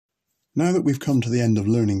Now that we've come to the end of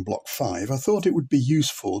Learning Block 5, I thought it would be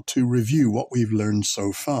useful to review what we've learned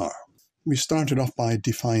so far. We started off by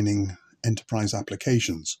defining enterprise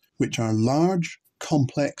applications, which are large,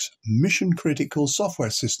 complex, mission-critical software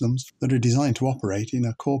systems that are designed to operate in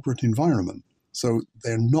a corporate environment. So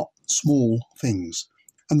they're not small things.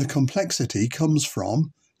 And the complexity comes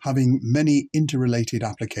from having many interrelated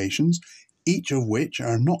applications, each of which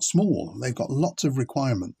are not small. They've got lots of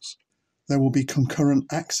requirements. There will be concurrent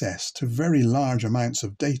access to very large amounts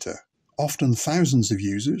of data, often thousands of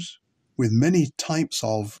users, with many types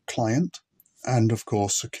of client and, of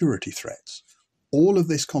course, security threats. All of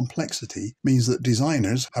this complexity means that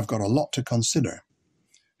designers have got a lot to consider.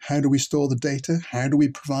 How do we store the data? How do we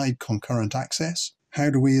provide concurrent access?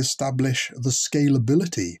 How do we establish the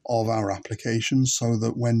scalability of our applications so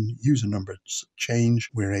that when user numbers change,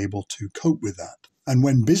 we're able to cope with that? And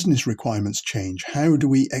when business requirements change, how do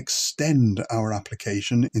we extend our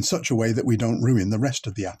application in such a way that we don't ruin the rest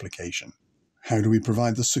of the application? How do we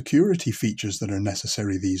provide the security features that are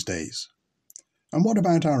necessary these days? And what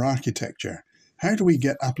about our architecture? How do we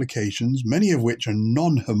get applications, many of which are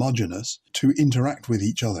non-homogeneous, to interact with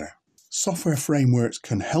each other? Software frameworks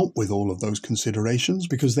can help with all of those considerations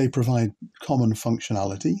because they provide common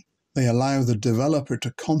functionality. They allow the developer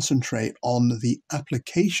to concentrate on the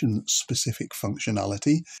application-specific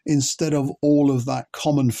functionality instead of all of that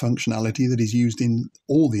common functionality that is used in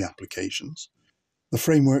all the applications. The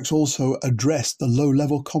frameworks also address the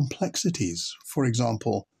low-level complexities, for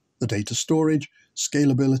example, the data storage,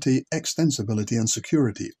 scalability, extensibility, and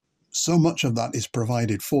security. So much of that is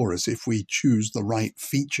provided for us if we choose the right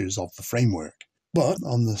features of the framework. But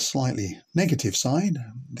on the slightly negative side,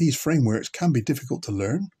 these frameworks can be difficult to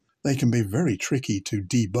learn. They can be very tricky to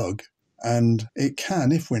debug, and it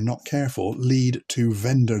can, if we're not careful, lead to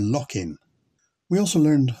vendor lock-in. We also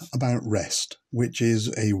learned about REST, which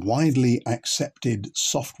is a widely accepted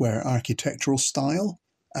software architectural style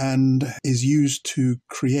and is used to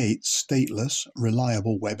create stateless,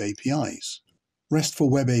 reliable web APIs.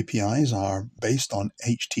 RESTful web APIs are based on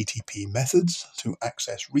HTTP methods to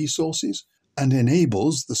access resources and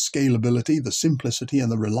enables the scalability, the simplicity,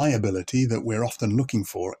 and the reliability that we're often looking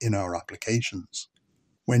for in our applications.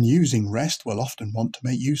 When using REST, we'll often want to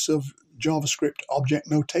make use of JavaScript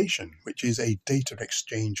object notation, which is a data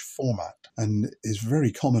exchange format and is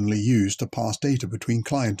very commonly used to pass data between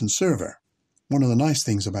client and server. One of the nice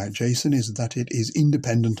things about JSON is that it is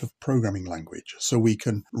independent of programming language, so we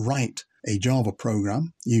can write a Java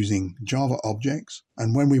program using Java objects,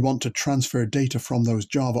 and when we want to transfer data from those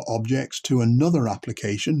Java objects to another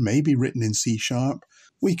application, maybe written in C#,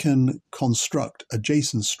 we can construct a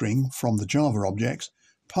JSON string from the Java objects,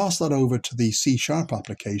 pass that over to the C#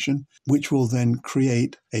 application, which will then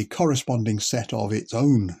create a corresponding set of its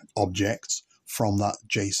own objects from that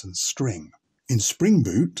JSON string. In Spring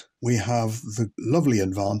Boot, we have the lovely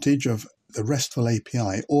advantage of the RESTful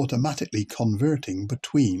API automatically converting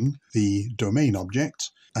between the domain objects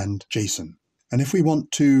and JSON. And if we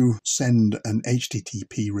want to send an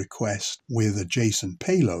HTTP request with a JSON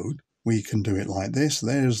payload, we can do it like this.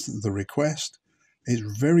 There's the request.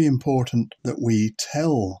 It's very important that we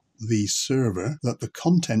tell the server that the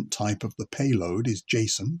content type of the payload is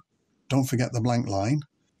JSON. Don't forget the blank line.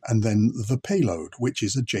 And then the payload, which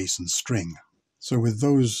is a JSON string. So with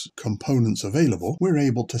those components available, we're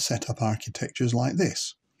able to set up architectures like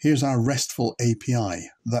this. Here's our RESTful API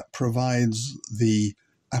that provides the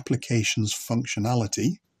application's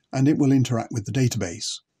functionality, and it will interact with the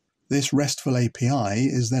database. This RESTful API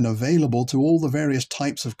is then available to all the various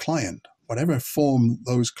types of client. Whatever form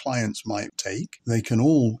those clients might take, they can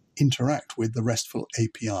all interact with the RESTful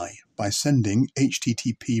API by sending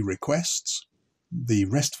HTTP requests. The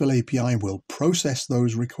RESTful API will process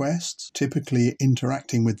those requests, typically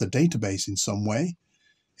interacting with the database in some way.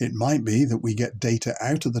 It might be that we get data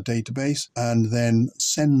out of the database and then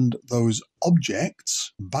send those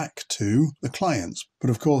objects back to the clients. But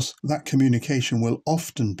of course, that communication will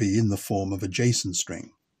often be in the form of a JSON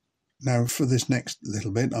string. Now, for this next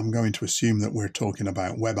little bit, I'm going to assume that we're talking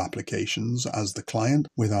about web applications as the client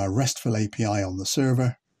with our RESTful API on the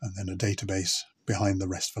server and then a database behind the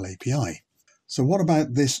RESTful API. So what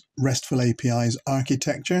about this RESTful API's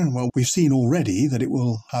architecture? Well, we've seen already that it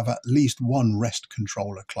will have at least one REST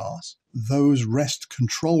controller class. Those REST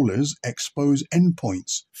controllers expose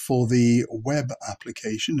endpoints for the web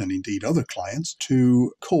application and indeed other clients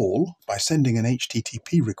to call by sending an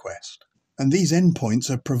HTTP request. And these endpoints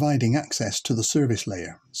are providing access to the service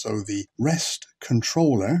layer. So the REST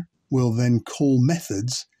controller will then call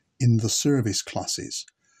methods in the service classes.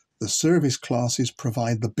 The service classes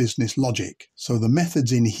provide the business logic. So the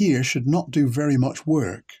methods in here should not do very much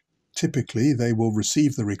work. Typically, they will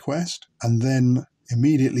receive the request and then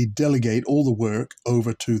immediately delegate all the work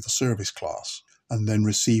over to the service class, and then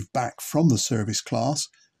receive back from the service class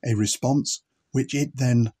a response which it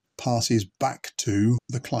then passes back to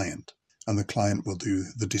the client, and the client will do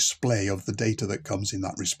the display of the data that comes in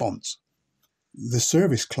that response. The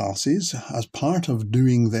service classes, as part of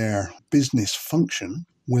doing their business function,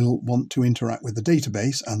 will want to interact with the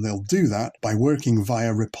database, and they'll do that by working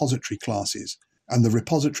via repository classes. And the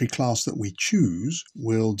repository class that we choose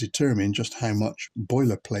will determine just how much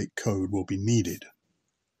boilerplate code will be needed.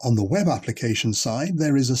 On the web application side,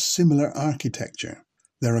 there is a similar architecture.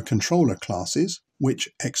 There are controller classes which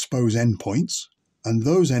expose endpoints, and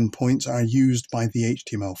those endpoints are used by the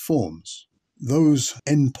HTML forms. Those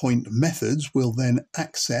endpoint methods will then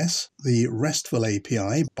access the RESTful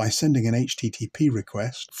API by sending an HTTP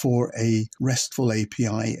request for a RESTful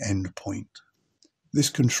API endpoint. This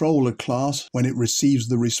controller class, when it receives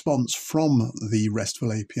the response from the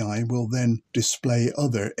RESTful API, will then display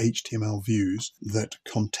other HTML views that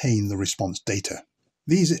contain the response data.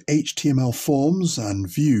 These HTML forms and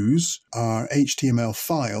views are HTML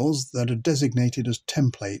files that are designated as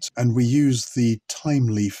templates, and we use the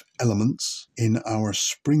Timeleaf elements in our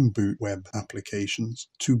Spring Boot web applications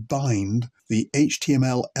to bind the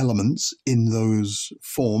HTML elements in those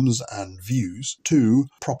forms and views to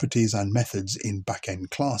properties and methods in backend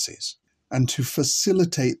classes. And to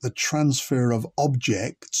facilitate the transfer of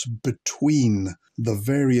objects between the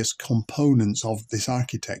various components of this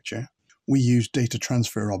architecture, we use data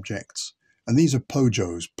transfer objects, and these are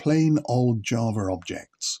POJOs, plain old Java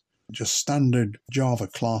objects, just standard Java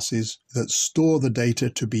classes that store the data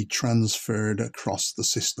to be transferred across the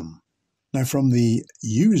system. Now, from the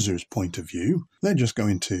user's point of view, they're just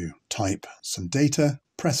going to type some data,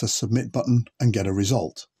 press a submit button, and get a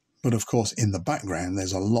result. But of course, in the background,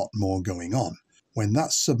 there's a lot more going on. When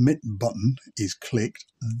that submit button is clicked,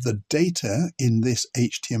 the data in this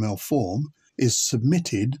HTML form is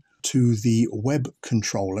submitted to the web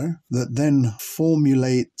controller that then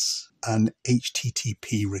formulates an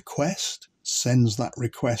HTTP request, sends that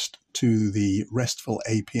request to the RESTful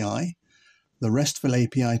API. The RESTful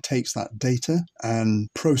API takes that data and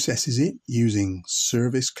processes it using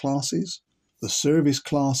service classes. The service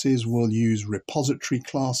classes will use repository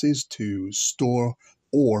classes to store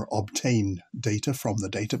or obtain data from the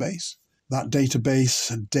database. That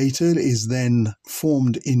database data is then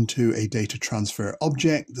formed into a data transfer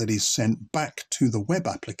object that is sent back to the web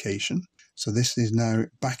application. So this is now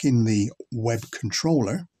back in the web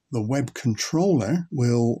controller. The web controller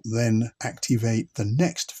will then activate the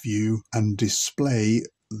next view and display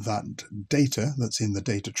that data that's in the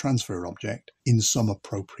data transfer object in some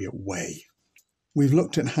appropriate way. We've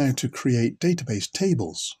looked at how to create database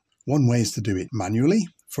tables. One way is to do it manually.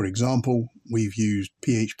 For example, we've used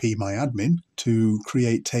phpMyAdmin to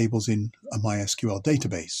create tables in a MySQL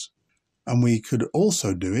database. And we could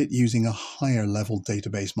also do it using a higher level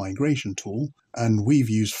database migration tool, and we've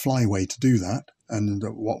used Flyway to do that. And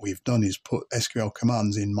what we've done is put SQL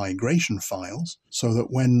commands in migration files so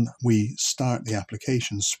that when we start the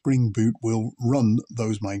application, Spring Boot will run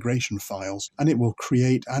those migration files, and it will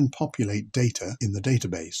create and populate data in the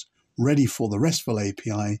database, ready for the RESTful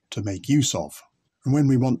API to make use of. And when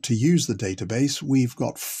we want to use the database, we've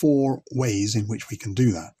got 4 ways in which we can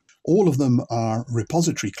do that. All of them are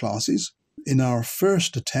repository classes. In our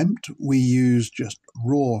first attempt, we used just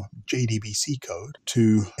raw JDBC code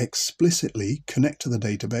to explicitly connect to the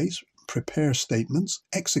database, prepare statements,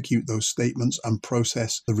 execute those statements, and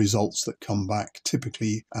process the results that come back,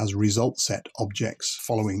 typically as result set objects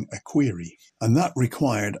following a query. And that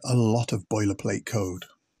required a lot of boilerplate code.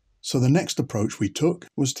 So the next approach we took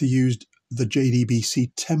was to use the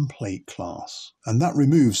JDBC template class, and that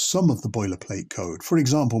removes some of the boilerplate code. For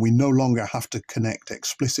example, we no longer have to connect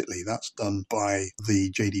explicitly. That's done by the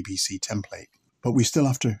JDBC template. But we still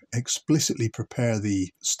have to explicitly prepare the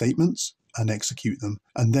statements and execute them.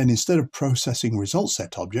 And then instead of processing result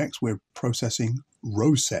set objects, we're processing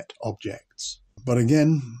row set objects. But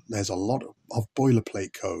again, there's a lot of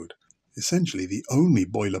boilerplate code. Essentially, the only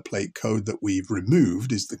boilerplate code that we've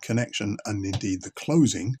removed is the connection and indeed the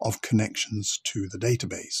closing of connections to the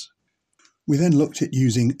database. We then looked at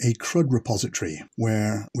using a CRUD repository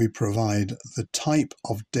where we provide the type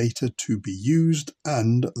of data to be used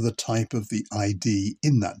and the type of the ID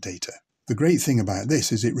in that data. The great thing about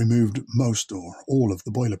this is it removed most or all of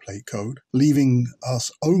the boilerplate code, leaving us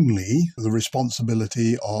only the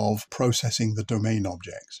responsibility of processing the domain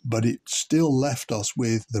objects. But it still left us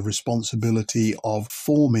with the responsibility of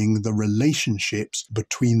forming the relationships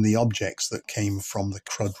between the objects that came from the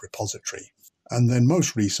CRUD repository. And then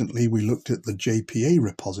most recently, we looked at the JPA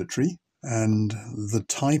repository, and the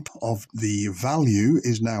type of the value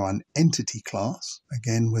is now an entity class,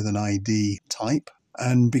 again with an ID type.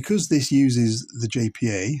 And because this uses the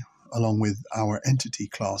JPA along with our entity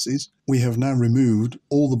classes, we have now removed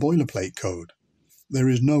all the boilerplate code. There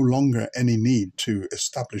is no longer any need to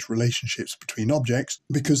establish relationships between objects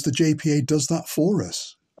because the JPA does that for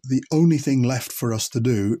us. The only thing left for us to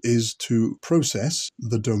do is to process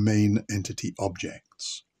the domain entity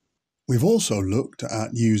objects. We've also looked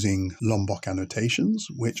at using Lombok annotations,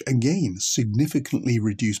 which again significantly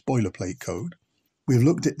reduce boilerplate code. We've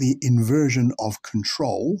looked at the inversion of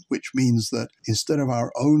control, which means that instead of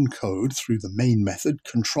our own code through the main method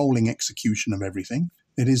controlling execution of everything,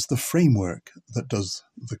 it is the framework that does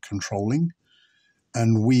the controlling,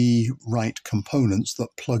 and we write components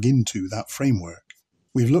that plug into that framework.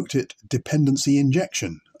 We've looked at dependency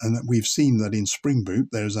injection, and that we've seen that in Spring Boot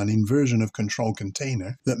there's an inversion of control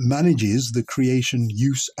container that manages the creation,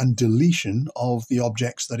 use, and deletion of the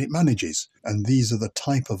objects that it manages. And these are the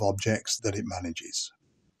type of objects that it manages.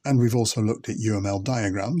 And we've also looked at UML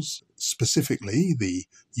diagrams, specifically the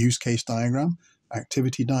use case diagram,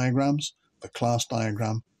 activity diagrams, the class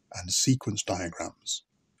diagram, and sequence diagrams.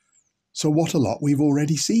 So what a lot we've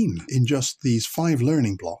already seen in just these 5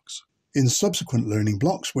 learning blocks. In subsequent learning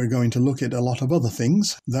blocks, we're going to look at a lot of other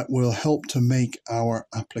things that will help to make our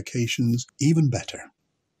applications even better.